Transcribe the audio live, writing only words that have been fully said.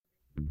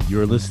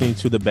You're listening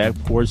to the Back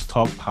Porch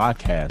Talk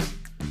podcast.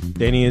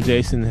 Danny and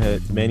Jason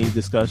had many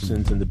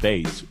discussions and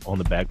debates on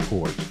the back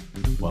porch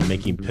while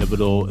making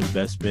pivotal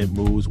investment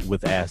moves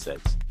with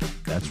assets.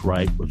 That's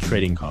right, with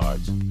trading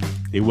cards.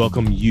 They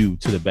welcome you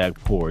to the back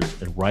porch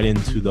and right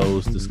into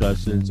those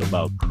discussions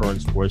about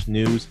current sports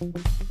news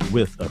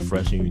with a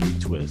fresh and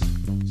unique twist.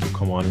 So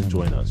come on and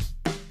join us.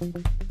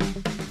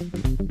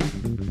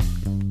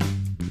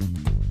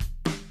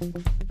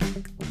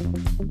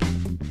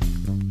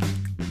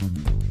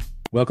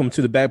 Welcome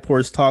to the Back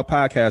Porch Talk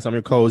podcast. I'm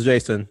your co-host,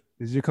 Jason.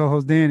 This is your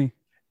co-host, Danny.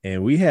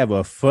 And we have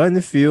a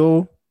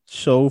fun-filled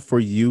show for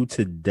you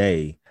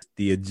today.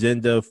 The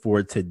agenda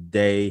for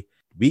today,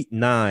 Week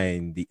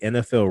 9, the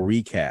NFL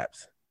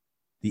recaps,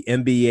 the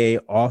NBA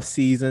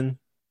offseason,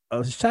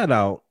 a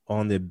shout-out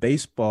on the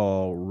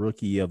Baseball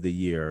Rookie of the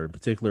Year, in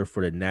particular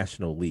for the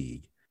National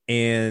League,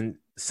 and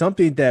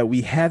something that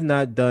we have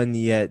not done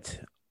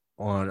yet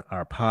on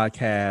our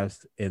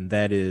podcast, and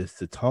that is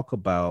to talk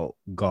about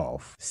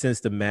golf since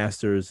the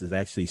Masters is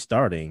actually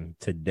starting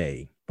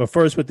today. But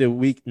first, with the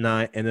Week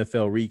 9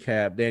 NFL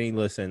recap, Danny,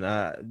 listen,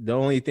 the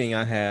only thing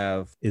I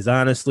have is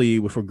honestly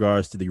with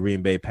regards to the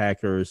Green Bay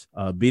Packers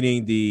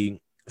beating the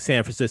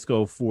San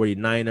Francisco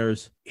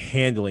 49ers,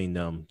 handling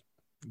them,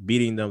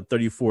 beating them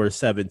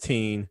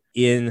 34-17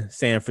 in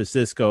San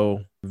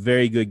Francisco.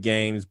 Very good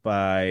games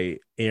by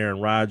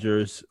Aaron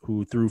Rodgers,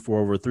 who threw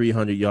for over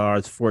 300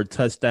 yards, 4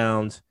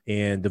 touchdowns,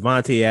 and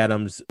Davante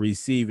Adams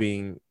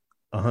receiving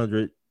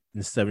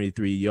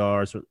 173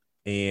 yards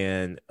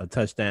and a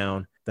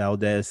touchdown.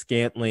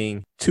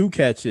 Valdes-Scantling, 2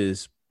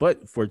 catches,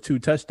 but for 2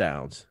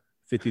 touchdowns,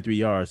 53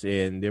 yards,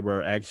 and they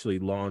were actually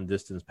long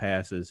distance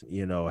passes.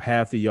 You know,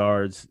 half the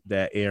yards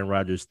that Aaron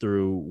Rodgers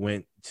threw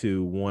went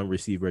to one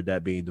receiver,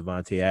 that being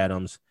Davante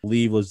Adams. I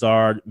believe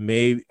Lazard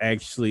may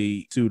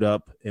actually suit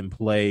up and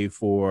play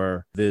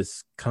for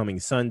this coming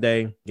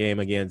Sunday game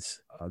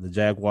against the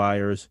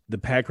Jaguars. The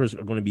Packers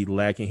are going to be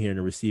lacking here in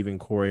the receiving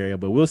core area,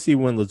 but we'll see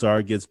when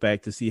Lazard gets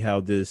back to see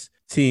how this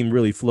team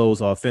really flows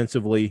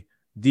offensively.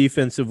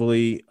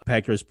 Defensively,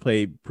 Packers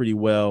played pretty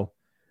well.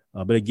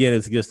 But again,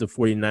 it's against the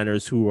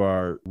 49ers who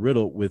are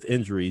riddled with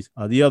injuries.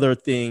 The other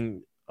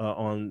thing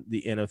on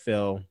the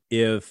NFL,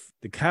 if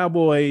the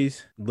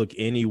Cowboys look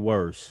any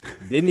worse,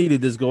 they need to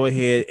just go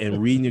ahead and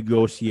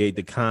renegotiate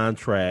the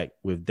contract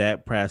with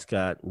Dak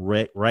Prescott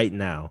right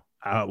now.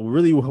 I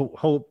really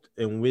hope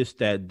and wish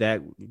that Dak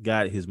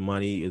got his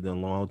money in the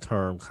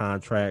long-term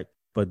contract.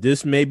 But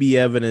this may be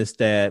evidence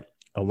that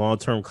a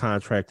long-term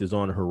contract is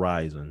on the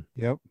horizon.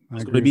 Yep.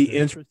 What's going to be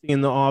interesting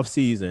in the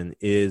offseason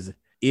is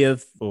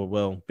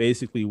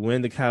basically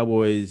when the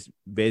Cowboys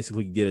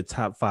basically get a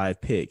top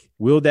 5 pick,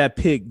 will that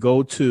pick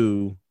go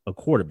to a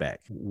quarterback?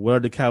 What are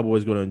the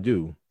Cowboys going to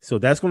do? So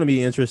that's going to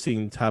be an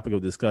interesting topic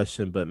of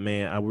discussion. But,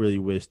 man, I really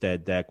wish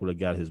that Dak would have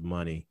got his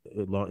money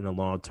in a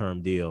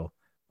long-term deal.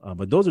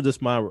 But those are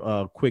just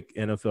my quick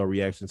NFL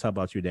reactions. How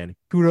about you, Danny?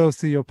 Kudos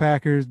to your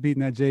Packers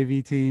beating that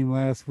JV team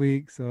last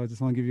week. So I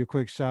just want to give you a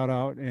quick shout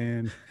out.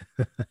 And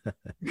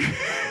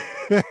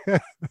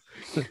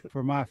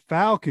for my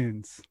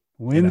Falcons,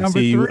 win number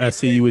 3. I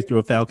see you with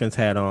your Falcons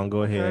hat on.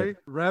 Go ahead.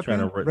 Okay. Trying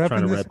to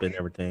rep and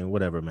everything.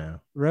 Whatever,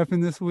 man.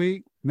 Repping this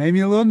week. Made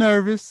me a little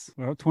nervous.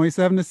 Well,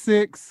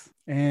 27-6.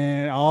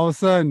 And all of a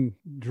sudden,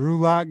 Drew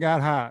Lock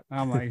got hot.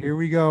 I'm like, here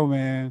we go,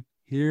 man.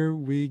 Here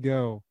we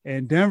go.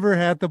 And Denver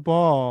had the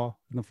ball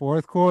in the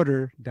fourth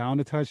quarter down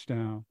to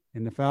touchdown.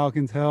 And the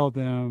Falcons held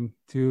them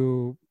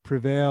to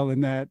prevail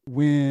in that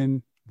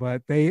win.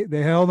 But they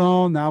held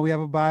on. Now we have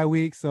a bye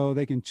week so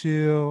they can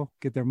chill,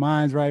 get their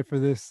minds right for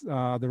this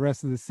the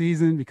rest of the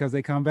season, because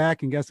they come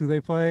back and guess who they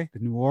play? The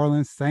New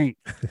Orleans Saints.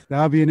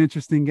 That'll be an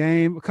interesting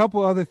game. A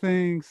couple other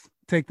things.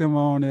 Take them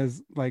on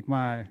as like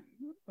my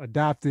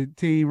adopted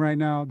team right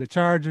now. The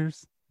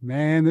Chargers.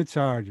 Man, the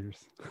Chargers.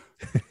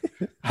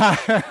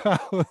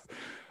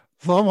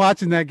 So I'm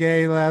watching that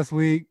game last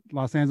week,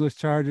 Los Angeles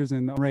Chargers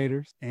and the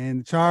Raiders. And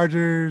the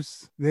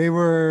Chargers, they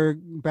were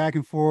back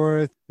and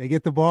forth. They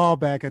get the ball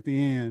back at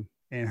the end.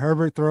 And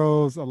Herbert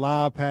throws a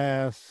lob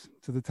pass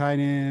to the tight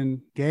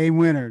end. Game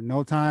winner,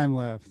 no time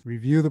left.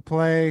 Review the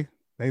play.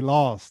 They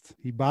lost.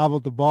 He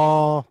bobbled the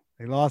ball.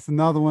 They lost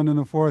another one in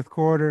the fourth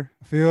quarter.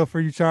 I feel for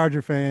you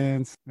Charger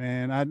fans.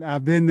 Man,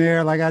 I've been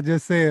there. Like I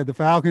just said, the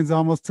Falcons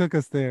almost took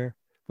us there.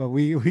 But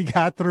we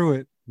got through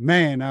it.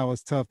 Man, that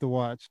was tough to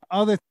watch.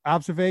 Other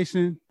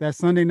observation, that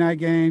Sunday night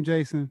game,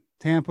 Jason,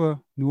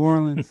 Tampa, New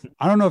Orleans.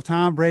 I don't know if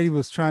Tom Brady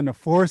was trying to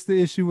force the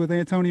issue with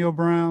Antonio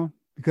Brown,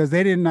 because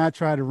they did not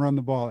try to run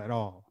the ball at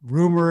all.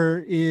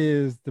 Rumor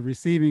is the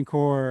receiving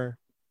core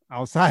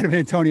outside of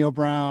Antonio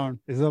Brown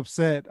is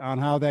upset on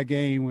how that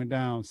game went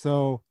down.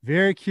 So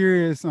very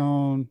curious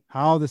on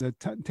how the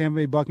Tampa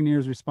Bay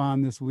Buccaneers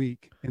respond this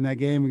week in that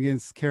game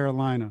against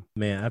Carolina.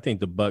 Man, I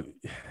think the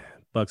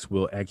Bucks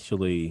will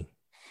actually –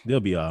 they'll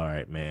be all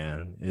right,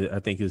 man. I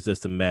think it's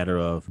just a matter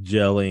of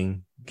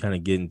gelling, kind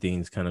of getting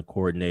things kind of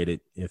coordinated,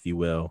 if you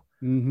will.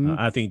 Mm-hmm.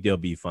 I think they'll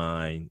be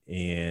fine.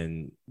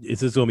 And it's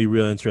just going to be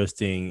real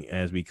interesting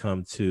as we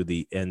come to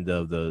the end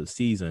of the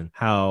season,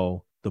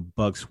 how the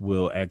Bucks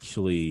will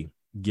actually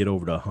get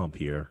over the hump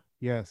here.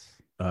 Yes.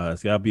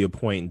 It's got to be a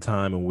point in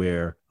time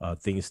where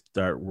things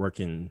start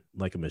working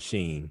like a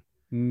machine.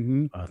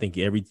 Mm-hmm. I think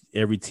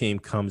every team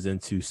comes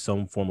into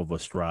some form of a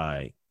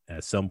stride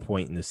at some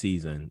point in the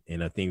season,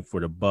 and I think for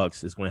the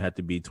Bucs, it's going to have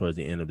to be towards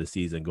the end of the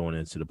season, going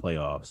into the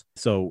playoffs.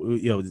 So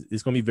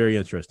it's going to be very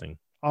interesting.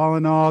 All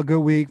in all, good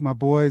week. My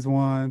boys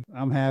won.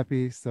 I'm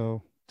happy.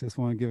 So just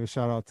want to give a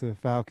shout out to the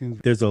Falcons.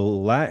 There's a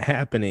lot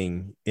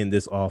happening in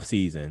this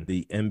offseason.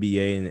 The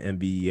NBA and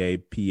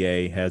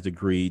NBAPA has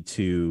agreed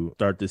to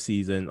start the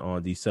season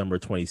on December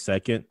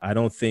 22nd. I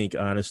don't think,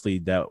 honestly,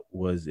 that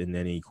was in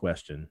any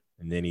question,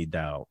 in any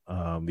doubt,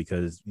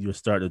 because you're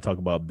starting to talk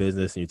about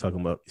business and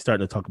you're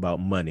starting to talk about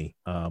money.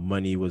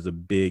 Money was a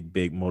big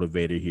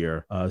motivator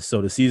here.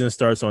 So the season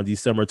starts on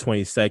December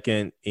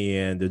 22nd,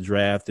 and the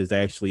draft is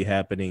actually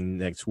happening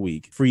next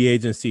week. Free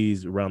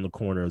agencies around the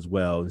corner as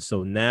well. And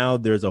so now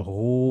there's a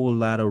whole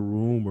lot of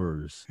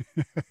rumors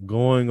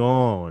going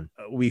on.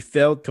 We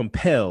felt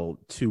compelled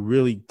to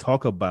really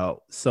talk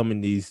about some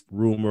of these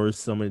rumors,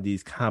 some of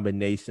these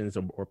combinations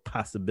or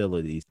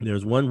possibilities.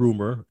 There's one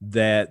rumor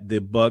that the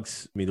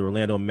Bucs, the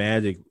Orlando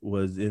Magic,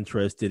 was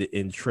interested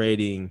in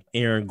trading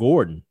Aaron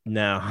Gordon.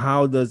 Now,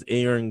 how does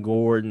Aaron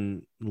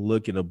Gordon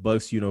look in a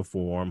Bucs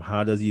uniform?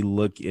 How does he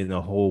look in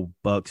the whole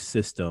Bucs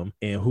system?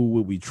 And who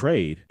would we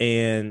trade?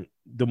 And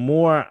the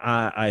more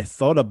I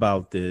thought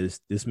about this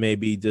may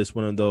be just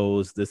one of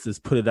those, let's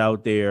just put it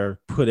out there,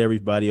 put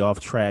everybody off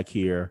track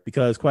here,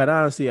 because quite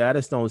honestly, I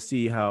just don't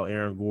see how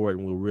Aaron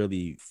Gordon will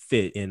really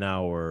fit in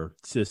our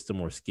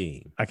system or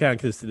scheme. I kind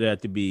of consider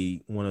that to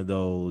be one of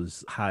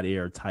those hot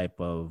air type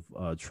of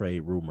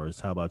trade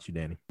rumors. How about you,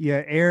 Danny?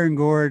 Yeah, Aaron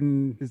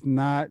Gordon is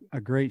not a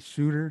great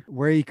shooter.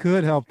 Where he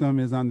could help them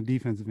is on the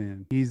defensive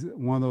end. He's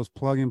one of those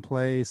plug and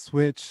play,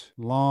 switch,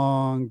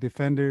 long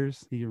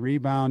defenders. He can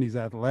rebound. He's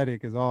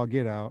athletic as all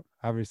get out.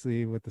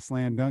 Obviously, with the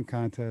slam dunk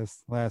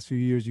contest last few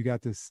years, you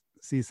got to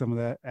see some of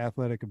that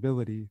athletic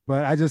ability.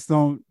 But I just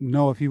don't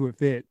know if he would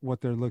fit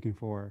what they're looking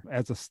for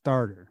as a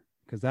starter,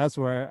 because that's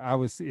where I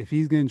would see if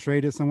he's getting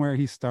traded somewhere,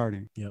 he's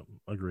starting. Yep,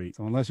 agreed.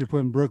 So unless you're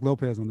putting Brook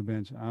Lopez on the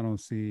bench, I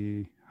don't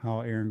see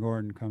how Aaron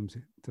Gordon comes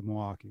to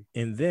Milwaukee.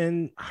 And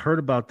then I heard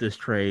about this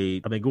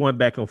trade. I've been going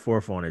back and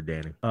forth on it,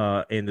 Danny.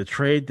 And the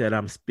trade that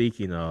I'm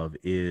speaking of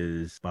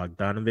is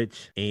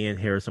Bogdanovich and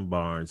Harrison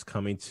Barnes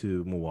coming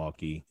to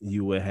Milwaukee.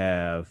 You would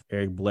have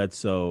Eric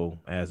Bledsoe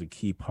as a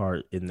key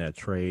part in that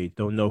trade.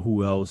 Don't know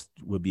who else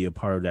would be a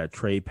part of that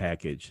trade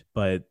package,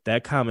 but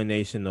that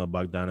combination of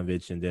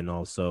Bogdanovich and then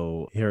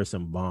also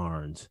Harrison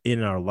Barnes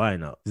in our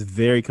lineup is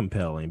very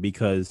compelling,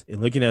 because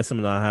in looking at some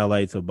of the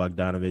highlights of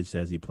Bogdanovich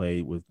as he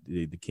played with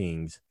the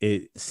Kings,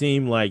 it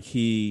seemed like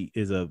he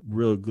is a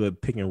real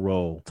good pick and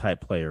roll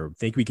type player. I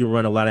think we can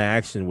run a lot of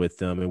action with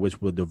them, in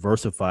which will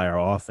diversify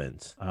our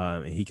offense.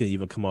 And he can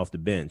even come off the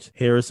bench.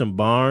 Harrison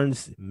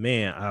Barnes,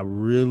 man, I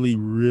really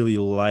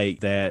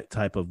like that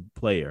type of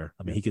player.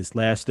 He can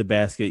slash the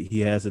basket. He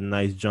has a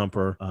nice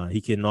jumper.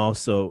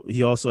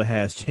 He also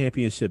has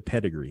championship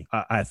pedigree.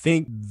 I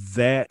think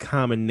that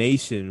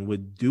combination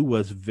would do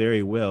us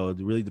very well. It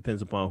really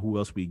depends upon who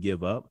else we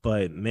give up.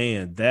 But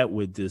man, that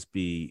would just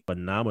be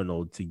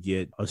phenomenal to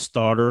get a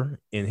starter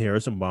in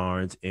Harrison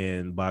Barnes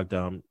and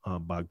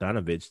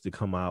Bogdanovich to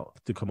come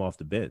off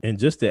the bench. And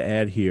just to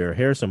add here,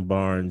 Harrison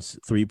Barnes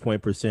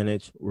 3-point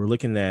percentage, we're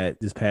looking at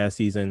this past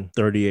season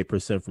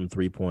 38% from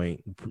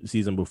 3-point,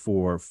 season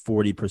before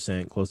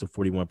 40%, close to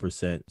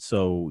 41%.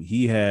 So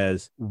he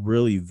has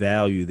really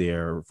value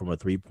there from a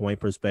 3-point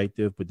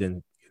perspective, but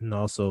then can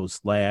also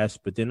slash,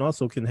 but then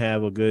also can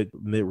have a good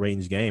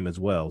mid-range game as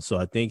well. So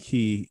I think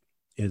he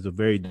is a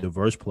very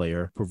diverse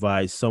player,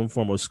 provides some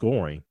form of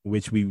scoring,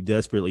 which we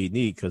desperately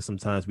need, because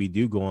sometimes we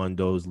do go on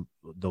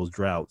those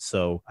droughts.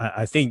 So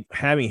I think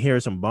having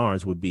Harrison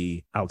Barnes would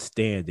be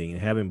outstanding,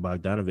 and having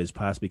Bogdanovich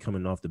possibly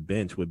coming off the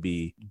bench would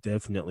be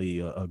definitely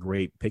a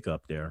great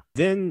pickup there.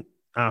 Then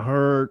I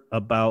heard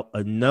about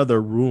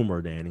another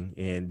rumor, Danny,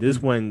 and this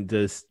one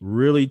just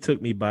really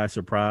took me by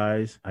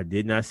surprise. I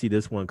did not see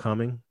this one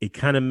coming. It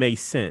kind of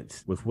makes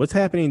sense with what's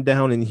happening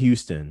down in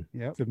Houston.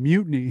 Yeah, the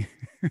mutiny.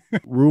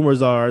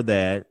 Rumors are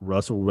that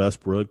Russell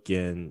Westbrook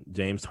and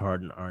James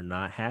Harden are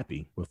not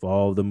happy with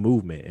all the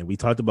movement. And we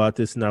talked about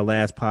this in our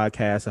last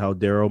podcast, how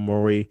Daryl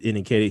Morey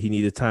indicated he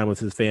needed time with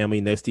his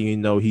family. Next thing you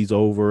know, he's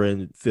over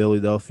in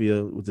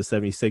Philadelphia with the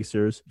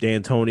 76ers.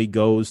 D'Antoni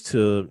goes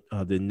to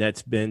the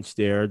Nets bench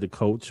there, the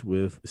coach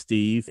with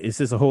Steve. It's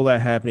just a whole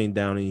lot happening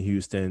down in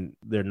Houston.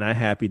 They're not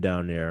happy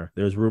down there.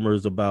 There's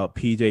rumors about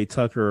PJ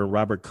Tucker and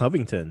Robert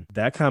Covington,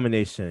 that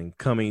combination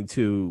coming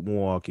to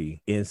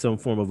Milwaukee in some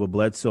form of a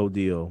Bledsoe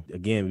deal.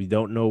 Again, we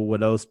don't know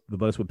what else the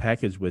Bucs would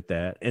package with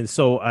that. And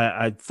so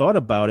I thought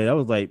about it. I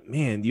was like,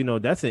 man,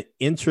 that's an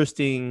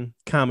interesting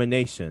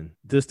combination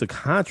just the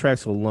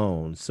contracts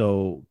alone.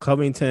 So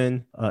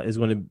Covington is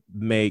going to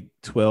make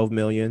 $12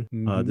 million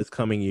this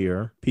coming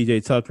year.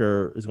 PJ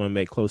Tucker is going to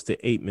make close to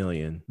 $8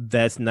 million.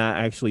 That's not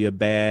actually a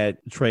bad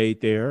trade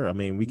there. I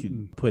mean, we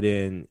could put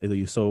in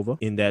Ilyasova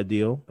in that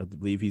deal. I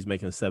believe he's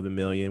making $7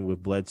 million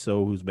with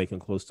Bledsoe, who's making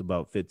close to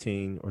about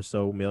 15 or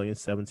so million,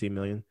 17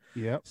 million.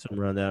 Yep.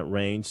 Somewhere around that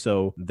range.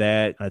 So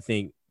that, I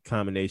think,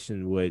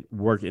 combination would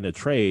work in a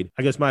trade.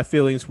 I guess my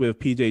feelings with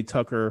PJ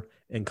Tucker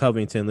and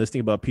Covington, let's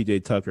think about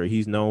PJ Tucker.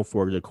 He's known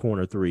for the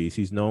corner threes.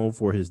 He's known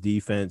for his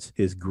defense,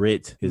 his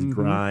grit, his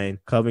grind.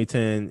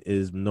 Covington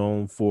is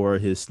known for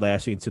his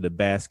slashing to the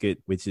basket,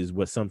 which is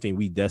something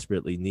we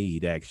desperately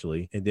need,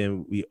 actually. And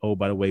then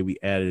by the way, we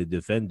added a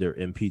defender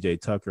in PJ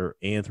Tucker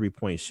and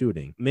 3-point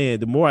shooting. Man,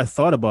 the more I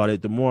thought about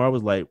it, the more I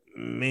was like,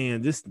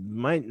 man, this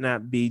might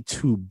not be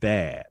too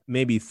bad.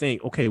 Maybe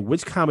think, okay,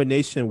 which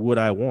combination would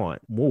I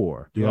want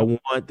more? Do I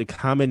want the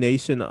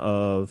combination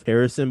of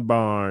Harrison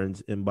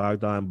Barnes and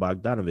Bogdan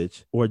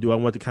Bogdanovic, or do I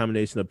want the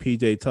combination of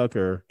PJ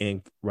Tucker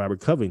and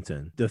Robert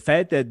Covington? The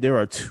fact that there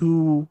are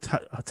two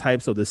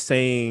types of the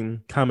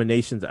same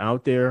combinations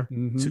out there,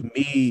 to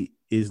me,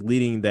 is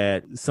leading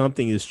that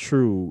something is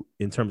true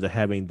in terms of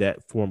having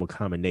that form of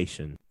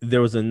combination. There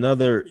was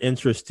another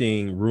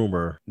interesting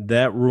rumor.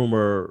 That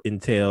rumor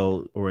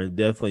entailed, or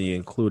definitely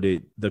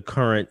included, the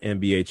current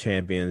NBA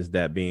champions,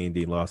 that being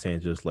the Los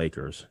Angeles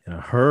Lakers. And I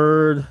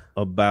heard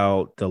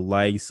about the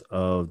likes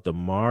of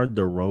DeMar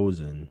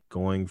DeRozan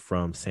going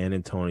from San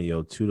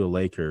Antonio to the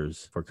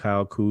Lakers for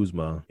Kyle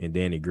Kuzma and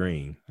Danny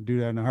Green. I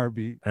do that in a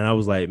heartbeat. And I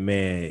was like,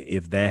 man,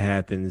 if that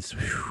happens,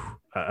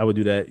 I would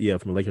do that. Yeah,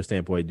 from a Lakers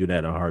standpoint, do that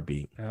in a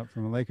heartbeat. Yeah,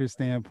 from a Lakers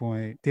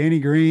standpoint, Danny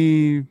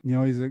Green,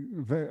 he's a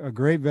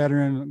great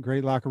veteran,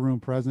 great locker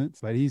room presence,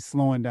 but he's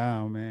slowing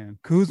down, man.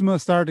 Kuzma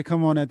started to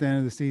come on at the end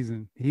of the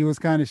season. He was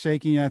kind of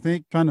shaky, I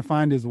think, trying to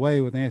find his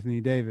way with Anthony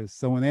Davis.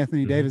 So when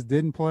Anthony Davis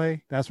didn't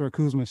play, that's where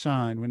Kuzma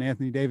shined. When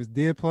Anthony Davis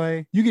did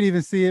play, you could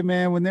even see it,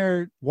 man, when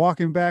they're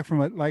walking back from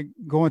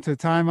going to a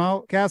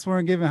timeout. Cats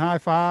weren't giving high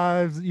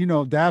fives,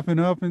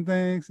 dapping up and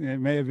things. And it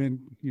may have been,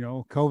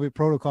 COVID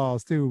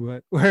protocols too,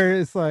 but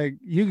where it's like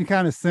you can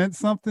kind of sense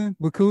something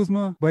with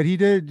Kuzma, but he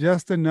did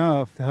just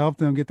enough to help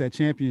them get that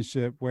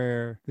championship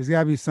where there's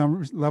got to be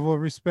some level of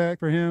respect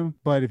for him.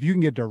 But if you can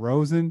get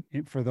DeRozan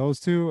for those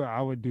two,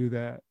 I would do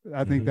that.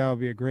 I think that would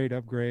be a great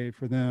upgrade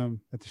for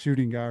them at the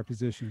shooting guard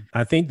position.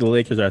 I think the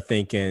Lakers are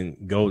thinking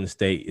Golden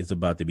State is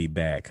about to be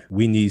back.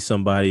 We need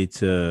somebody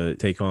to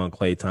take on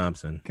Klay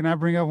Thompson. Can I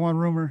bring up one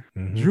rumor?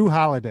 Jrue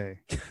Holiday.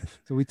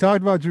 So we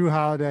talked about Jrue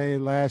Holiday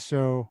last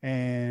show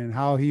and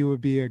how he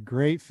would be a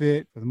great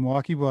fit for the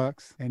Milwaukee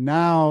Bucks. And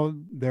now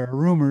there are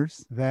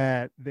rumors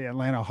that the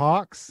Atlanta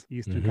Hawks,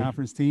 Eastern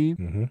Conference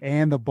team,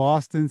 and the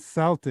Boston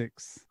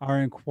Celtics are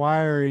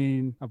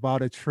inquiring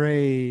about a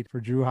trade for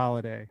Jrue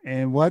Holiday.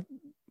 And what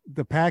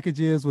the package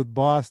is with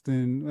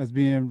Boston, as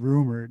being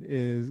rumored,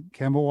 is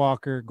Kemba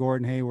Walker,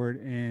 Gordon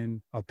Hayward,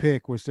 and a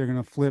pick, which they're going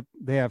to flip.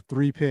 They have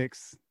 3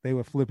 picks. They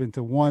would flip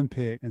into 1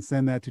 pick and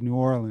send that to New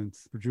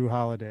Orleans for Jrue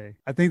Holiday.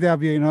 I think that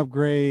would be an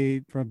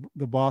upgrade from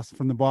the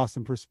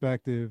Boston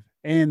perspective.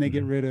 And they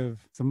get rid of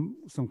some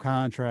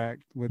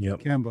contract with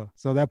Kemba.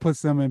 So that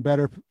puts them in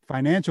better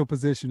financial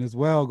position as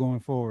well going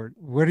forward.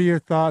 What are your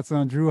thoughts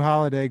on Jrue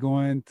Holiday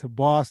going to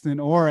Boston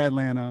or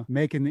Atlanta,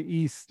 making the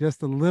East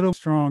just a little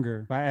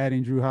stronger by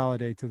adding Jrue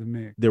Holiday to the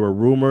mix? There were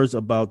rumors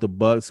about the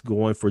Bucks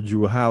going for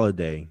Jrue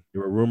Holiday.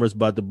 There were rumors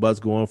about the Bucks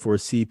going for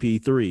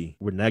CP3.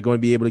 We're not going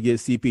to be able to get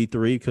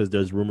CP3 because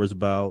there's rumors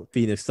about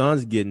Phoenix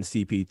Suns getting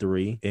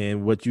CP3.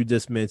 And what you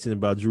just mentioned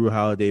about Jrue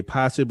Holiday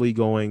possibly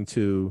going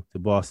to the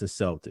Boston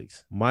Celtics.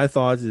 My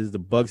thoughts is the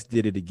Bucks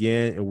did it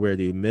again, and where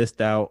they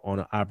missed out on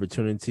an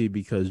opportunity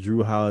because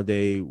Jrue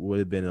Holiday would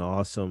have been an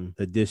awesome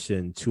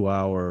addition to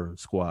our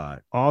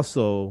squad.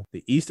 Also,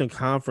 the Eastern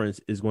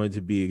Conference is going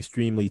to be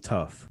extremely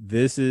tough.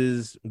 This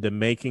is the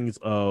makings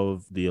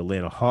of the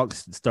Atlanta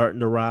Hawks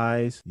starting to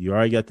rise. You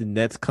already got the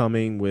Nets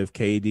coming with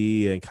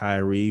KD and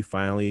Kyrie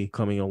finally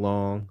coming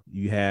along.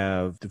 You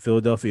have the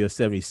Philadelphia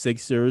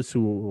 76ers,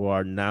 who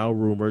are now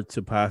rumored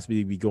to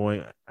possibly be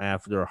going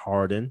after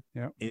Harden.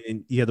 Yep.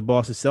 And you have the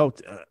Boston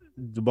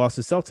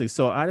Celtics.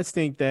 So I just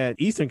think that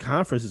Eastern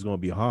Conference is going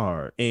to be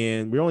hard.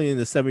 And we're only in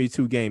the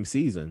 72-game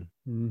season.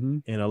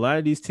 And a lot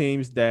of these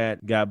teams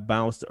that got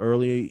bounced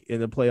early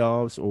in the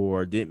playoffs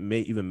or didn't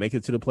even make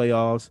it to the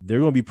playoffs, they're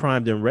going to be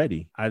primed and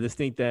ready. I just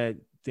think that,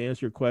 to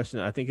answer your question,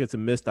 I think it's a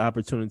missed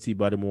opportunity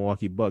by the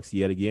Milwaukee Bucks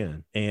yet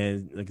again.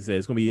 And like I said,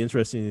 it's going to be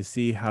interesting to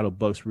see how the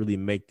Bucks really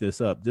make this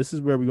up. This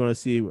is where we're going to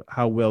see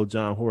how well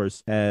John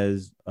Horst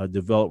has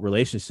developed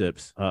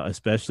relationships,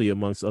 especially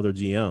amongst other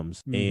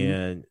GMs,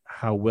 and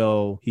how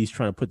well he's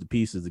trying to put the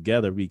pieces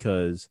together,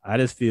 because I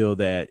just feel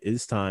that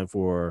it's time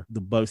for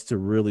the Bucks to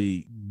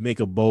really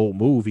make a bold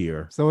move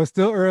here. So it's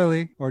still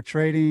early, or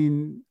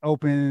trading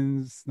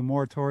opens, the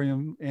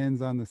moratorium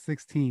ends on the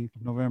 16th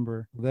of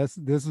November. This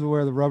is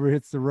where the rubber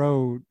hits the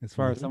road as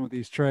far as some of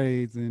these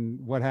trades and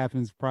what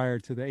happens prior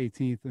to the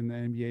 18th in the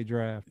NBA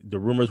draft. The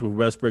rumors with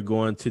Westbrook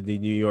going to the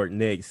New York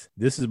Knicks.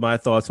 This is my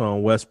thoughts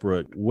on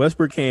Westbrook.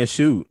 Westbrook can't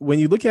shoot. when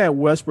you look at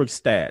Westbrook's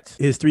stats,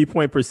 his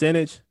 3-point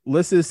percentage,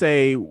 let's just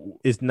say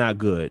it's not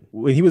good.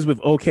 When he was with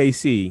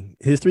OKC,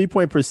 his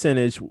 3-point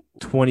percentage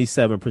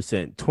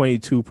 27%,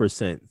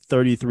 22%,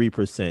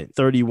 33%,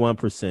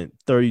 31%,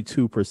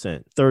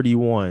 32%,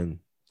 31,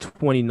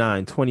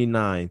 29,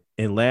 29.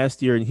 And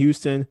last year in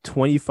Houston,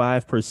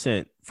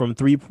 25% from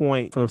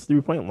three-point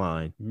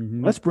line.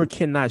 Mhm. Westbrook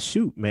cannot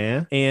shoot,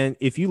 man. And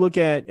if you look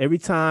at every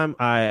time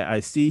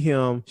I see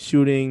him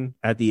shooting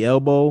at the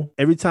elbow,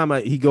 every time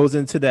he goes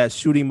into that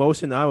shooting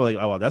motion, I'm like,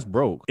 oh, that's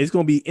broke. It's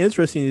going to be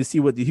interesting to see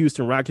what the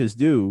Houston Rockets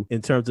do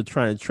in terms of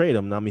trying to trade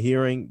him. Now, I'm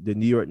hearing the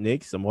New York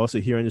Knicks. I'm also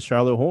hearing the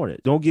Charlotte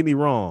Hornets. Don't get me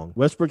wrong.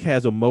 Westbrook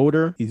has a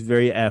motor. He's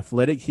very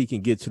athletic. He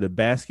can get to the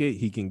basket.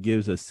 He can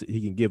give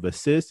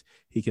assists.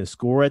 He can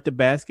score at the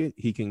basket.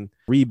 He can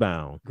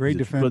rebound. Great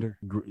defender.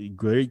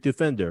 Great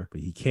defender, but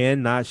he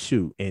cannot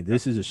shoot. And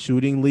this is a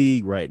shooting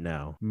league right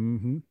now.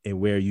 Mm-hmm. And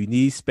where you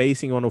need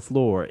spacing on the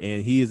floor.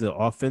 And he is an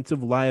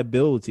offensive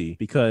liability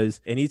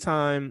because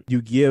anytime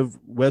you give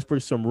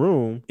Westbrook some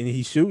room and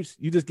he shoots,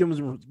 you just give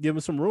him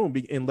some room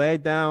and lay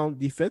down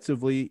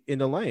defensively in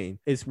the lane.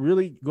 It's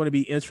really going to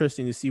be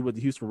interesting to see what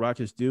the Houston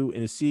Rockets do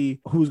and to see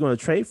who's going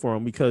to trade for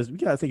him, because we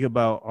got to think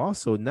about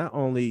also not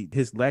only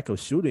his lack of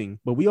shooting,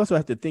 but we also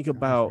have to think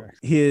about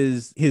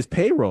his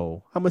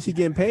payroll. How much he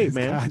getting paid, his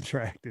man?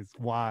 Contract is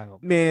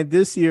wild, man.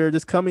 This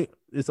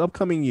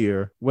upcoming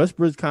year,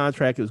 Westbrook's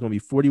contract is going to be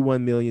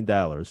 $41 million.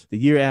 The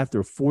year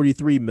after,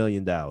 $43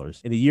 million. And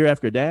the year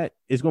after that,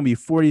 it's going to be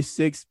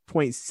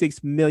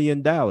 $46.6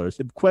 million.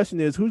 The question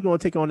is, who's going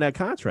to take on that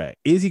contract?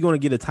 Is he going to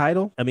get a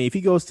title? I mean, if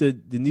he goes to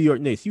the New York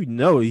Knicks, he ain't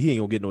going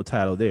to get no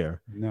title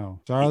there. No.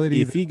 Charlotte,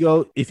 if he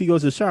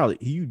goes to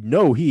Charlotte, he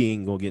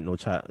ain't going to get no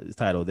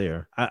title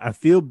there. I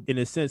feel, in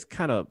a sense,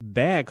 kind of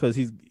bad because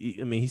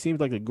he seems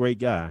like a great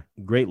guy,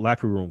 great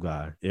locker room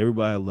guy.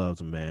 Everybody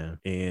loves him, man.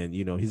 And,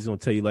 he's going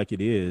to tell you like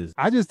it is.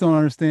 I just don't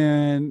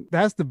understand.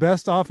 That's the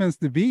best offense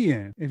to be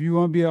in. If you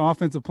want to be an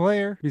offensive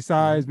player,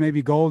 besides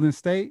maybe Golden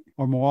State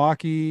or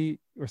Milwaukee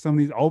or some of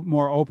these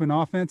more open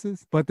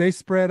offenses, but they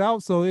spread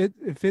out so it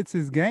fits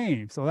his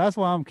game. So that's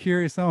why I'm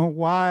curious on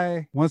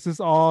why, once this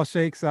all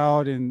shakes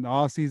out and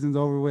all season's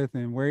over with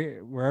and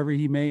wherever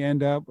he may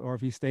end up, or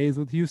if he stays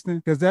with Houston,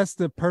 because that's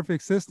the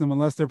perfect system,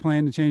 unless they're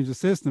planning to change the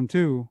system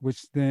too,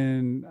 which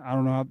then I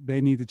don't know,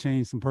 they need to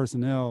change some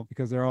personnel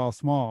because they're all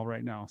small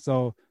right now.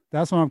 So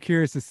that's why I'm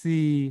curious to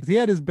see. He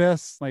had his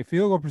best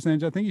field goal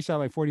percentage. I think he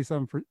shot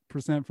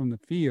 47% from the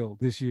field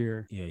this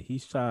year. Yeah, he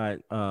shot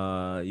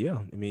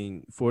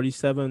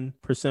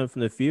 47%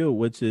 from the field,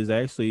 which is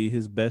actually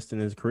his best in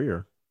his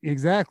career.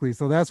 Exactly.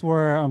 So that's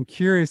where I'm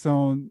curious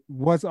on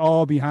what's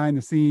all behind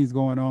the scenes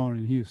going on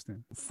in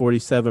Houston.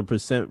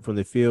 47% from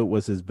the field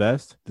was his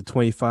best. The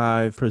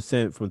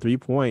 25% from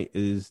 3-point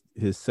is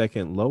his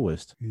second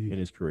lowest in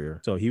his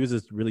career. So he was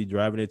just really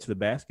driving it to the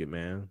basket,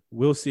 man.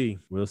 We'll see.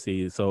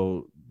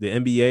 So the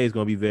NBA is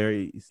going to be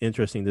very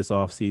interesting this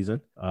offseason.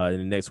 In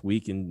the next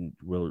week and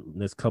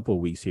next couple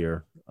of weeks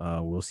here,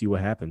 we'll see what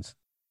happens.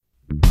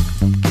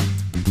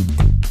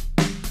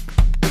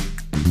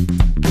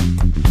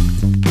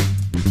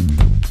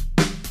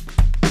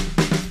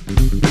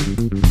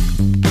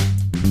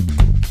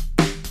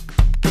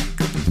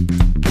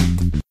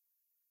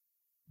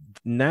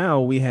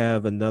 Now we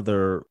have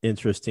another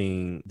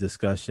interesting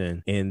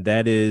discussion, and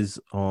that is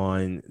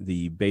on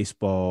the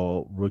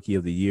baseball rookie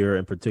of the year,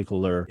 in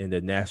particular in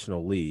the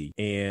National League.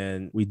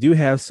 And we do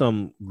have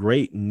some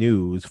great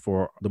news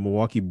for the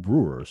Milwaukee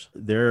Brewers.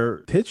 Their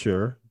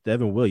pitcher,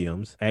 Devin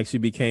Williams, actually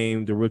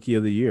became the rookie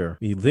of the year.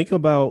 When you think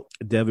about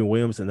Devin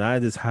Williams, and I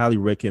just highly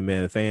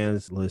recommend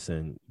fans,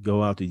 listen,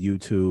 go out to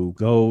YouTube,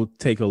 go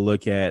take a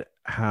look at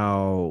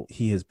how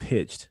he has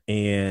pitched,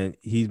 and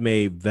he's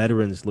made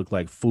veterans look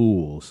like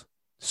fools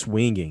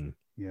swinging.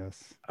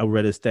 Yes. I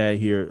read a stat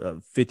here,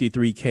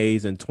 53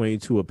 Ks and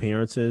 22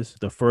 appearances.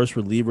 The first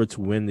reliever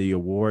to win the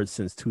award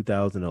since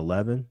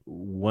 2011.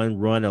 1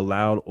 run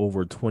allowed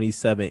over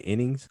 27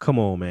 innings. Come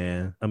on,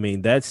 man. I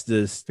mean, that's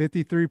just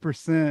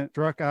 53%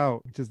 struck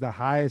out, which is the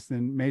highest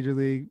in Major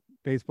League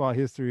Baseball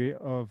history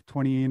of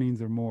 20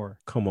 innings or more.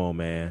 Come on,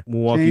 man.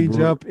 Milwaukee Change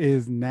up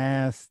is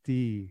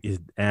nasty. Is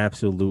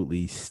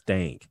absolutely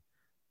stank.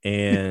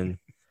 And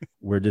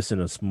we're just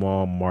in a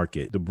small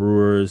market. The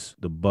Brewers,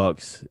 the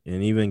Bucks,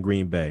 and even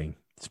Green Bay,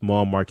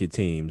 small market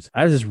teams.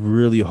 I just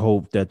really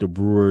hope that the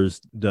Brewers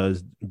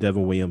does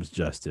Devin Williams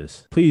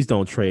justice. Please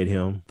don't trade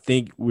him. I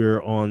think we're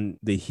on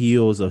the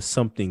heels of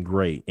something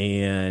great,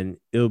 and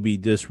it'll be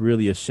just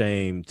really a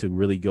shame to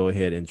really go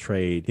ahead and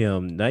trade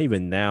him. Not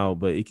even now,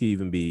 but it could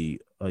even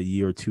be a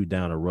year or two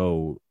down the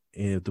road.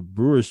 And if the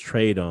Brewers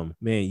trade him,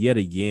 man, yet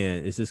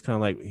again, it's just kind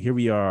of like, here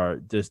we are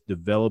just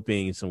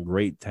developing some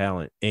great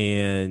talent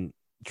and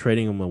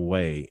trading them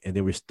away, and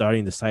then we're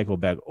starting to cycle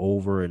back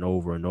over and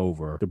over and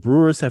over. The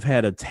Brewers have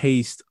had a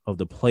taste of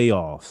the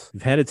playoffs.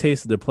 We've had a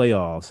taste of the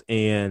playoffs,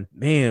 and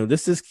man,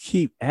 let's just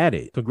keep at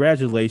it.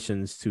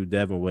 Congratulations to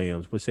Devin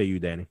Williams. What say you,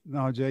 Danny?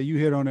 No, Jay, you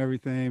hit on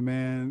everything,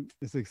 man.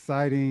 It's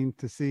exciting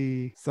to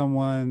see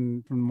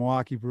someone from the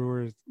Milwaukee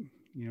Brewers,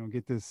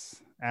 get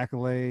this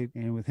accolade.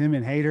 And with him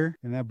and Hader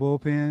in that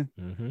bullpen,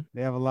 Mm-hmm.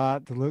 they have a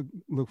lot to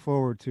look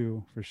forward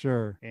to for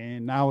sure.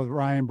 And now with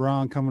Ryan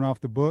Braun coming off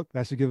the book,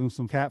 that should give them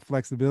some cap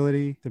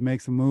flexibility to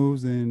make some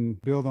moves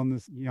and build on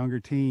this younger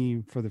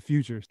team for the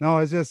future. No,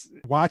 it's just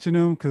watching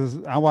them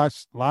because I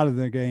watched a lot of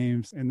their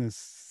games in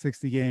this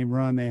 60-game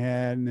run they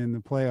had and in the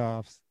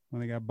playoffs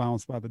when they got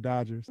bounced by the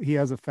Dodgers. He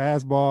has a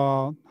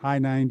fastball, high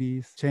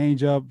 90s,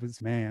 change up.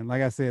 Man,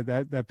 like I said,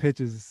 that pitch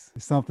is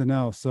something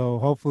else. So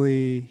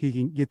hopefully he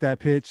can get that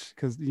pitch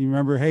because you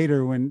remember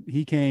Hader when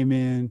he came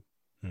in,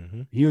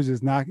 Mm-hmm. he was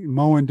just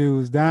mowing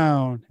dudes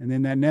down. And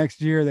then that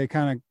next year, they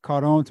kind of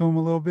caught on to him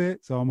a little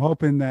bit. So I'm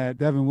hoping that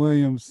Devin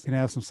Williams can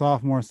have some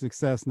sophomore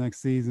success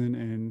next season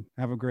and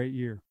have a great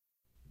year.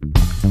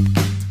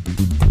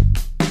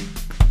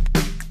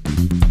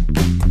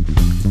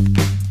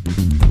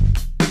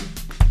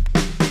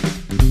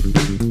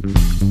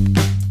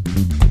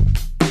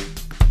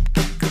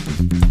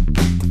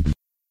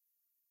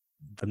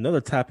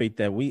 Another topic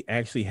that we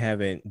actually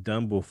haven't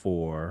done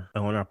before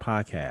on our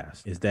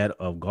podcast is that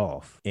of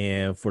golf.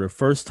 And for the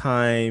first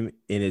time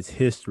in its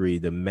history,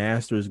 the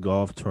Masters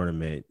Golf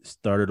Tournament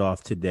started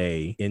off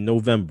today in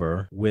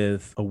November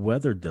with a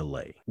weather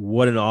delay.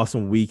 What an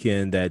awesome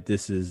weekend that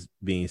this is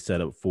being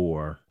set up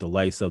for the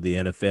likes of the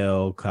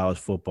NFL, college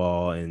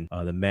football, and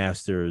the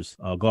Masters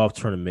Golf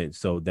Tournament.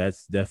 So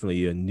that's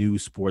definitely a new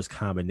sports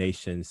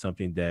combination,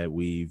 something that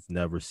we've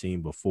never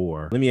seen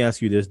before. Let me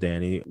ask you this,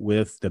 Danny.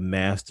 With the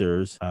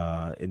Masters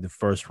in the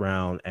first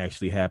round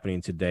actually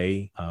happening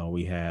today,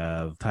 we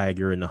have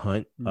Tiger in the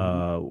hunt.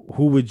 Mm-hmm.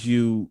 Who would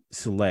you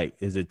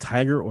select? Is it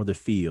Tiger or the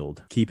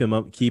field?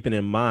 Keeping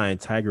in mind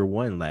Tiger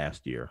won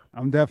last year.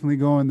 I'm definitely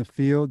going the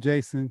field,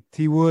 Jason.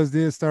 T. Woods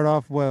did start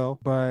off well,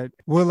 but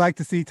would like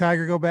to see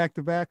Tiger go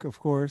back-to-back, of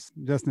course.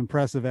 Just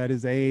impressive at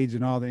his age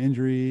and all the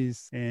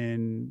injuries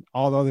and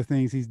all the other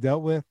things he's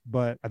dealt with,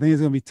 but I think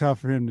it's going to be tough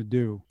for him to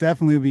do.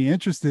 Definitely be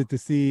interested to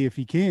see if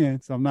he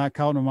can, so I'm not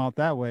counting him out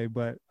that way,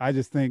 but I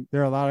just think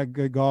there are a lot of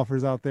good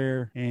golfers out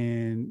there,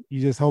 and you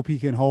just hope he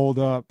can hold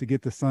up to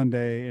get to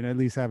Sunday and at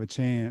least have a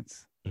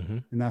chance. Mm-hmm.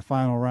 In that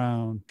final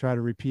round, try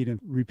to repeat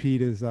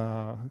his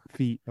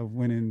feat of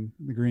winning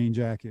the green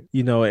jacket.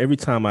 You know, every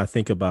time I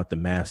think about the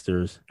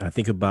Masters, I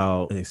think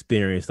about an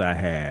experience I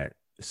had.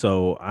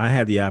 So I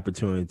had the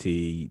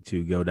opportunity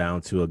to go down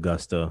to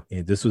Augusta,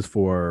 and this was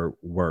for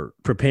work.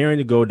 Preparing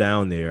to go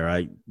down there,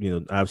 I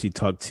obviously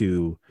talked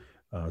to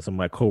some of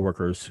my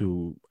coworkers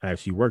who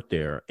actually work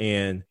there,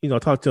 and I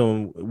talked to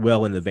them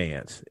well in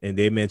advance, and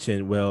they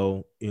mentioned,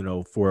 well,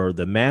 for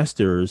the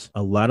Masters,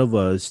 a lot of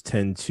us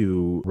tend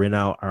to rent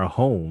out our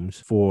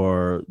homes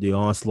for the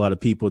onslaught of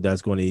people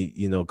that's going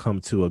to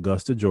come to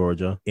Augusta,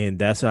 Georgia, and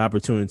that's an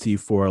opportunity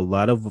for a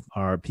lot of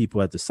our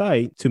people at the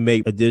site to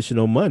make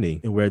additional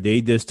money, and where they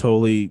just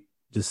totally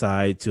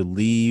decide to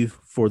leave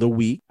for the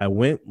week. I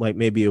went like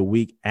maybe a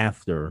week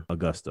after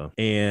Augusta,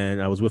 and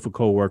I was with a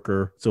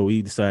coworker, so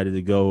we decided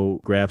to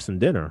go grab some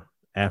dinner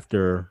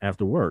after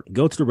work.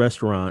 Go to the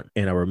restaurant,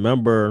 and I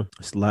remember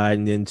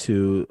sliding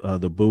into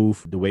the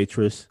booth. The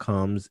waitress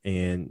comes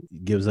and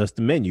gives us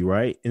the menu,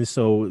 right? And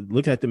so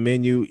look at the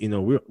menu,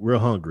 we're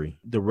hungry.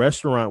 The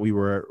restaurant we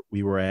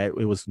were at,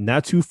 it was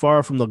not too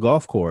far from the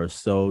golf course.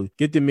 So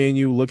get the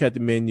menu, look at the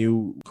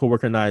menu,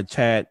 coworker and I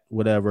chat,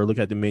 whatever, look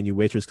at the menu.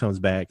 Waitress comes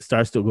back,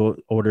 starts to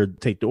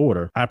take the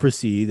order. I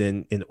proceed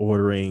in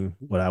ordering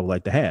what I would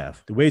like to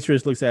have. The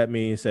waitress looks at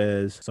me and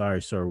says, "Sorry,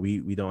 sir,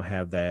 we don't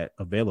have that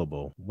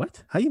available." What?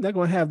 How you not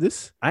going to have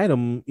this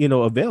item,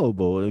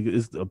 available?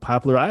 It's a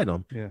popular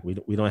item. Yeah.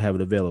 We don't have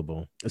it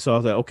available. So I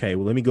was like, okay,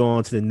 well, let me go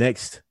on to the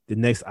next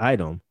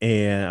item,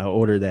 and I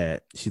order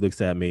that. She looks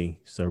at me,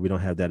 "Sir, we don't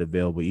have that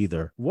available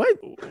either." What?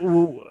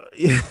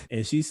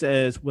 And she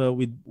says, "Well,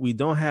 we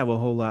don't have a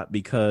whole lot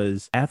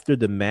because after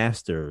the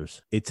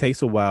Masters, it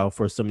takes a while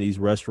for some of these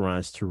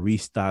restaurants to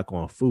restock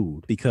on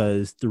food,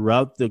 because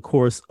throughout the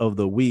course of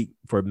the week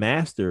for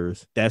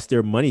Masters, that's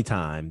their money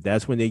time.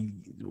 That's when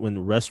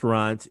the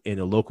restaurants and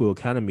the local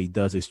economy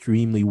does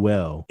extremely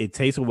well. It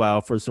takes a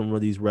while for some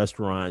of these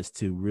restaurants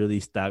to really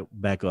stock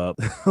back up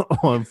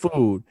on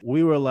food."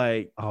 We were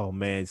like, oh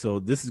man, so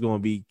this is going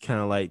to be kind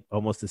of like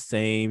almost the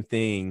same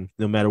thing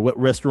no matter what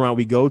restaurant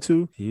we go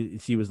to.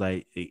 She was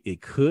like,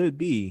 it could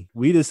be.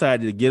 We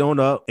decided to get on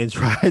up and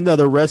try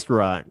another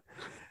restaurant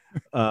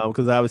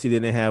because obviously they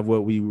didn't have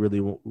what we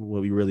really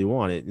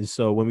wanted. And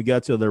so when we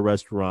got to the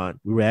restaurant,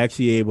 we were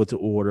actually able to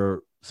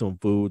order some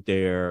food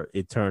there.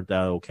 It turned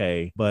out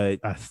okay, but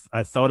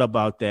I thought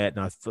about that,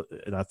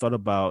 and I thought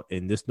about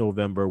in this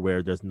November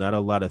where there's not a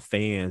lot of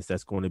fans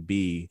that's going to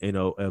be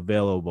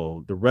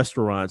available. The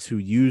restaurants who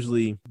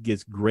usually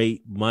gets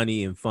great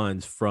money and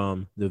funds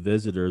from the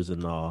visitors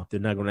and all, they're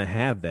not going to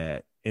have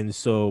that. And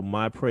so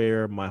my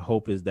prayer, my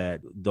hope is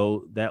that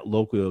though that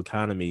local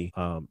economy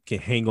can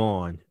hang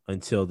on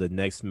until the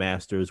next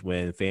Masters,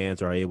 when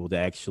fans are able to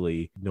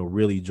actually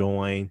really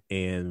join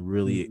and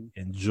really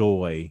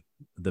enjoy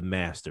the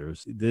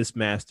Masters. This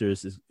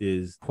Masters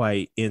is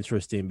quite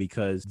interesting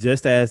because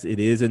just as it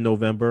is in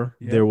November,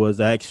 there was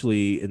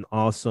actually an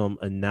awesome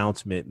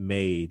announcement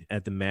made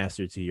at the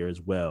Masters here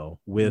as well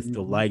with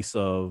the likes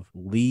of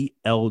Lee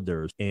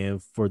Elders.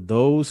 And for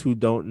those who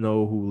don't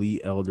know who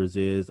Lee Elders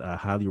is, I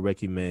highly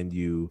recommend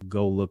you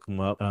go look him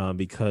up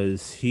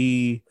because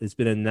it's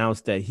been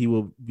announced that he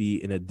will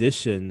be an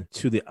addition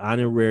to the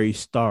honorary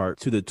start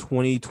to the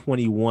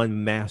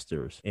 2021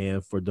 Masters.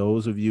 And for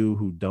those of you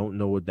who don't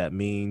know what that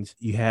means,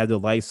 you have the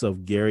likes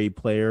of Gary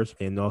Players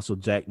and also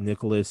Jack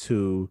Nicklaus,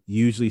 who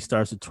usually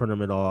starts the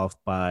tournament off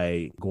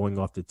by going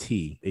off the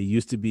tee. It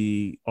used to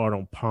be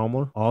Arnold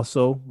Palmer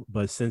also,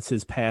 but since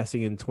his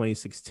passing in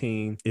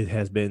 2016, it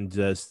has been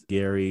just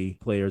Gary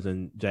Players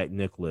and Jack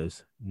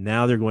Nicklaus.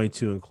 Now they're going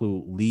to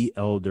include Lee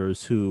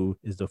Elders, who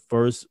is the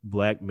first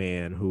black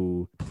man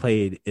who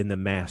played in the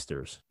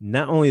Masters.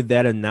 Not only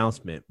that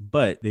announcement,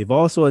 but they've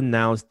also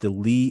announced the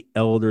Lee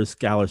Elders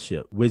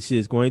Scholarship, which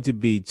is going to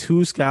be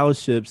 2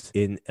 scholarships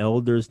in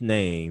Elders'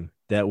 name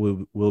that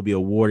will be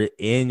awarded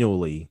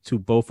annually to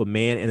both a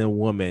man and a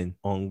woman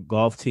on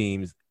golf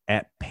teams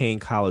at Payne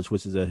College,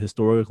 which is a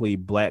historically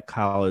black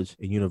college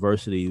and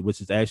university, which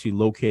is actually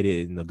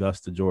located in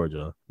Augusta,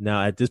 Georgia.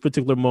 Now, at this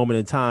particular moment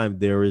in time,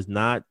 there is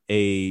not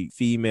a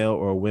female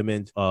or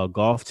women's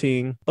golf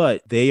team,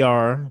 but they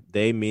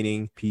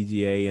meaning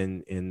PGA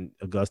and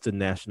Augusta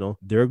National,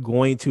 they're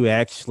going to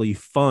actually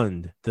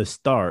fund the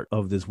start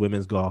of this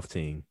women's golf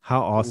team.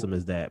 How awesome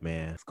is that,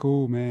 man? It's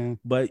cool, man.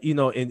 But,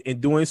 in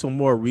doing some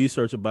more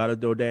research about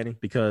it, though, Danny,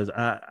 because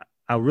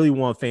I really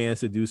want fans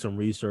to do some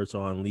research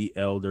on Lee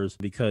Elders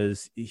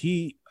because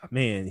in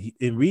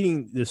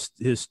reading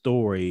his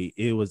story,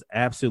 it was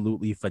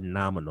absolutely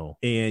phenomenal.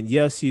 And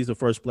yes, he's the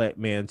first black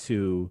man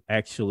to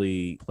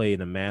actually play in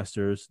the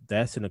Masters.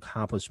 That's an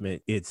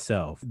accomplishment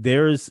itself.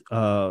 There's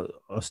a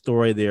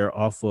story there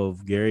off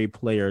of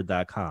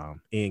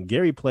GaryPlayer.com. And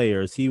Gary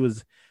Players, he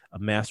was a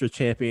Masters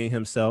champion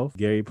himself.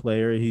 Gary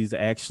Player, he's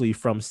actually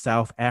from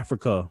South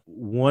Africa.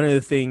 One of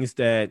the things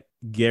that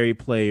Gary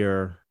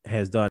Player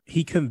has done,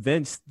 he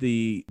convinced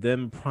the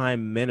then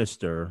prime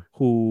minister,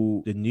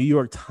 who the New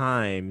York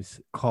Times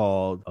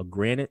called a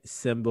granite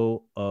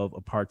symbol of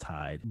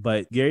apartheid.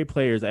 But Gary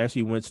Players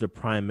actually went to the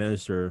prime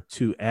minister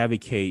to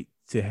advocate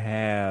to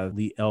have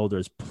Lee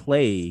Elders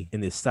play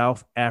in the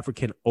South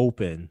African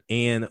Open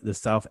and the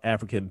South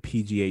African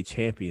PGA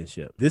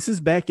Championship. This is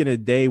back in a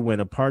day when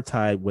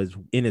apartheid was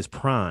in its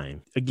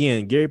prime.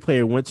 Again, Gary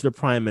Player went to the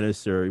prime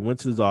minister, he went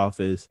to his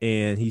office,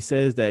 and he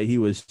says that he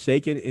was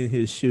shaking in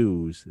his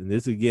shoes. And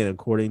this, again,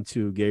 according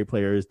to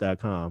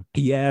GaryPlayers.com,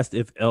 he asked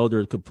if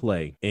Elders could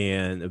play,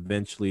 and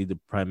eventually the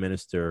prime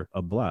minister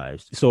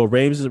obliged. So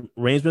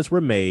arrangements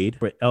were made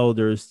for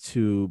Elders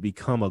to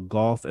become a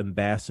golf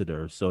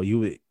ambassador. So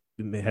you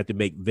had to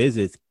make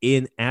visits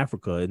in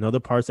Africa, in other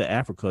parts of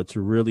Africa,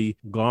 to really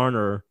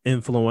garner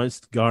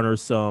influence, garner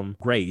some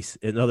grace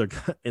in other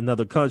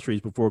countries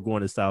before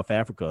going to South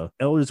Africa.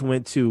 Elders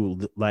went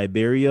to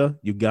Liberia,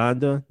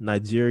 Uganda,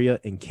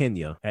 Nigeria, and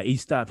Kenya. At each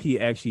stop, he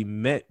actually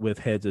met with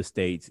heads of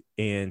states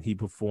and he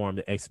performed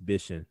an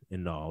exhibition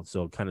and all.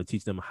 So kind of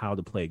teach them how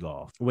to play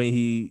golf. When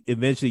he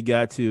eventually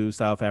got to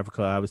South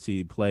Africa, obviously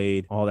he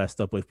played all that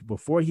stuff. But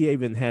before he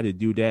even had to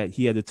do that,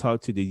 he had to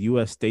talk to the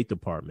U.S. State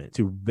Department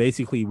to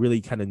basically really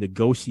kind of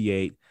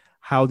negotiate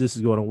how this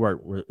is going to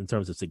work in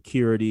terms of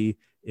security,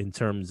 in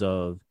terms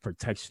of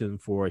protection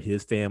for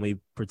his family,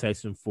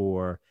 protection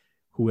for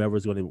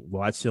whoever's going to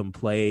watch him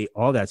play,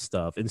 all that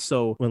stuff. And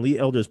so when Lee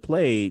Elders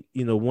played,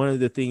 one of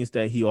the things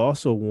that he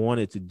also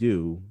wanted to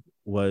do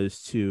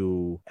was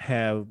to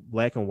have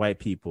black and white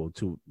people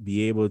to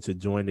be able to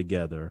join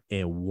together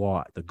and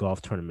watch the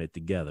golf tournament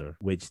together,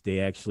 which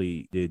they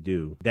actually did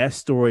do. That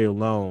story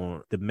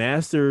alone, the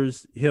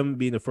Masters, him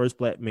being the first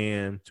black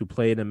man to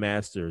play in the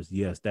Masters,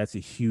 yes, that's a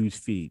huge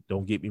feat.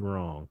 Don't get me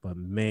wrong. But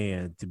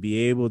man, to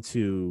be able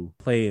to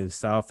play in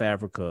South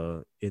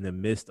Africa in the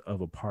midst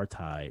of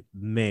apartheid,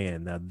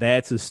 man, now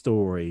that's a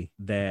story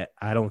that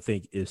I don't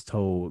think is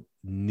told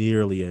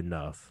nearly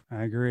enough.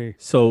 I agree.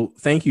 So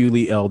thank you,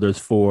 Lee Elders,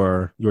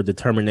 for your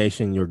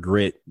determination, your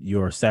grit,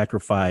 your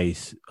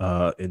sacrifice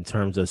in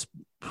terms of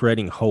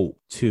spreading hope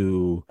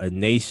to a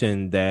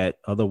nation that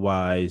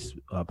otherwise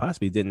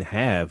possibly didn't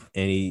have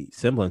any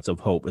semblance of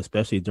hope,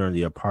 especially during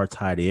the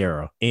apartheid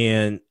era.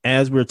 And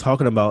as we're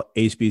talking about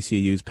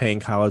HBCUs, Payne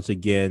College,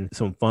 again,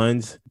 some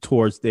funds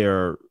towards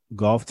their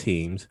golf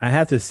teams, I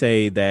have to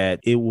say that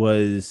it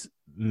was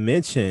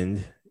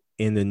mentioned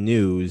in the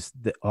news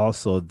that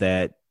also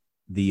that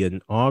the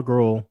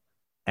inaugural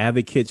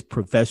Advocates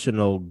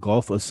Professional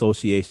Golf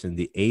Association,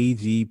 the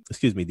APGA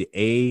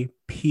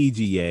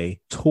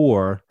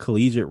Tour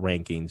Collegiate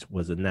Rankings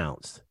was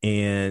announced.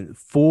 And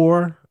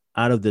 4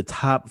 out of the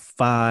top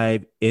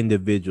 5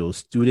 individual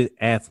student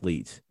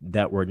athletes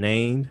that were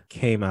named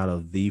came out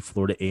of the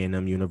Florida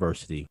A&M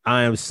University.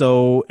 I am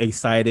so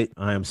excited.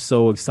 I am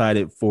so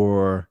excited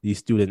for these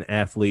student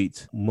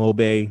athletes: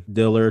 Mobe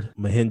Dillard,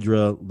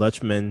 Mahindra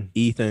Lutchman,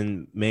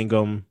 Ethan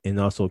Mangum, and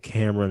also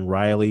Cameron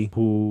Riley,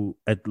 who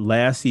at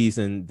last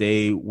season,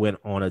 they went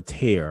on a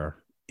tear.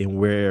 in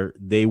where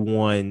they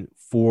won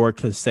 4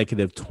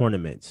 consecutive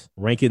tournaments,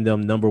 ranking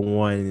them number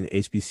 1 in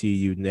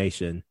HBCU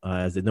nation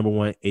as the number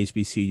 1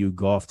 HBCU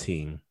golf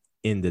team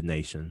in the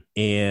nation.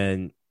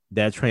 And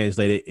that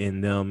translated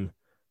in them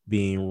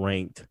being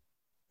ranked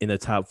in the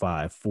top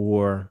 5,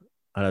 4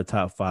 out of the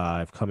top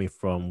 5 coming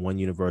from one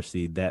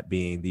university, that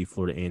being the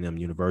Florida A&M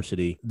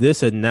University.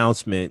 This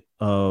announcement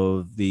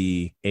of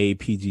the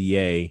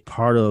APGA,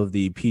 part of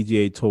the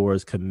PGA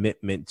Tour's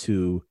commitment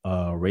to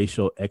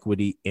racial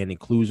equity and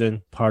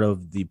inclusion, part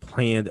of the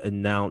plan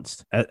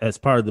announced, as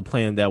part of the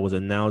plan that was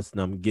announced,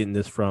 and I'm getting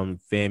this from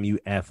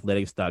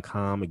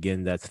FAMUathletics.com.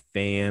 Again, that's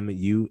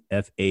FAMU,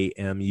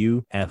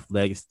 F-A-M-U,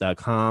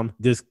 athletics.com.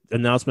 This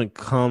announcement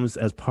comes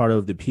as part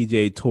of the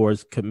PGA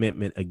Tour's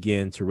commitment,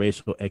 again, to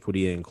racial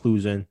equity and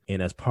inclusion.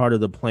 And as part of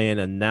the plan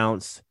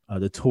announced,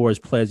 the tour is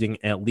pledging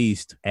at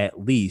least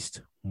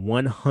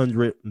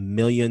 $100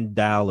 million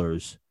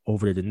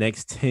over the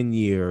next 10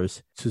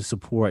 years to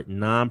support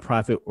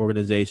nonprofit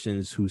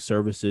organizations whose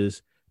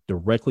services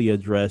directly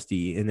address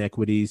the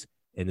inequities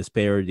and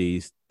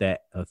disparities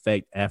that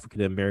affect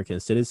African American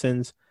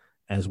citizens,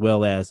 as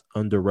well as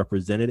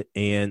underrepresented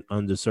and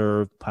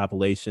underserved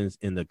populations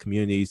in the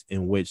communities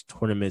in which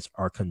tournaments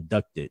are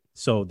conducted.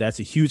 So that's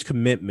a huge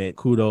commitment.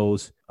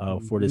 Kudos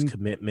for this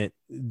commitment.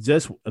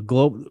 Just a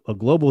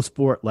global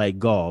sport like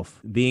golf,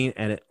 being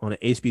on an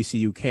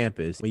HBCU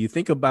campus. When you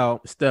think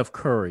about Steph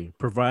Curry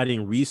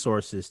providing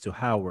resources to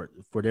Howard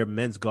for their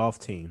men's golf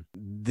team,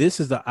 this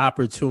is the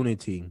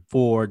opportunity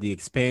for the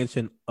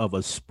expansion of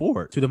a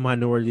sport to the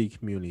minority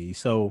community.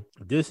 So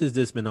this has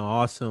just been an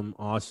awesome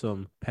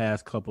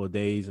past couple of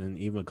days and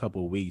even a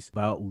couple of weeks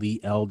about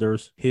Lee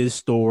Elders, his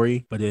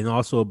story, but then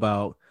also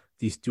about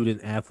the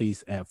student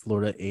athletes at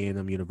Florida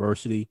A&M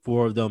University,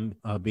 4 of them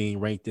being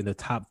ranked in the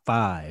top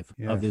 5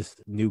 of this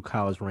new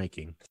college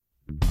ranking.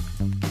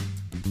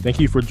 Thank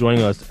you for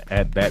joining us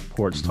at Back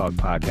Porch Talk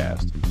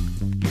Podcast.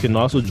 You can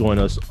also join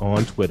us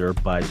on Twitter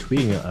by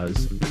tweeting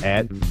us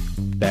at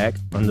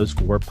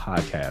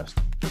 @back_podcast.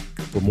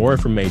 For more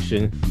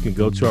information, you can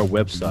go to our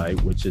website,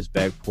 which is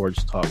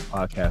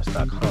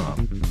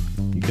backporchtalkpodcast.com.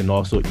 You can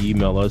also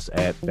email us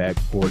at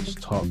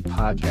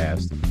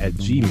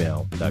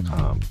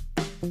backporchtalkpodcast@gmail.com.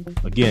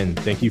 Again,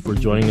 thank you for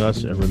joining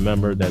us, and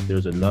remember that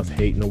there's enough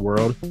hate in the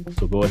world,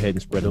 so go ahead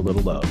and spread a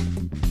little love.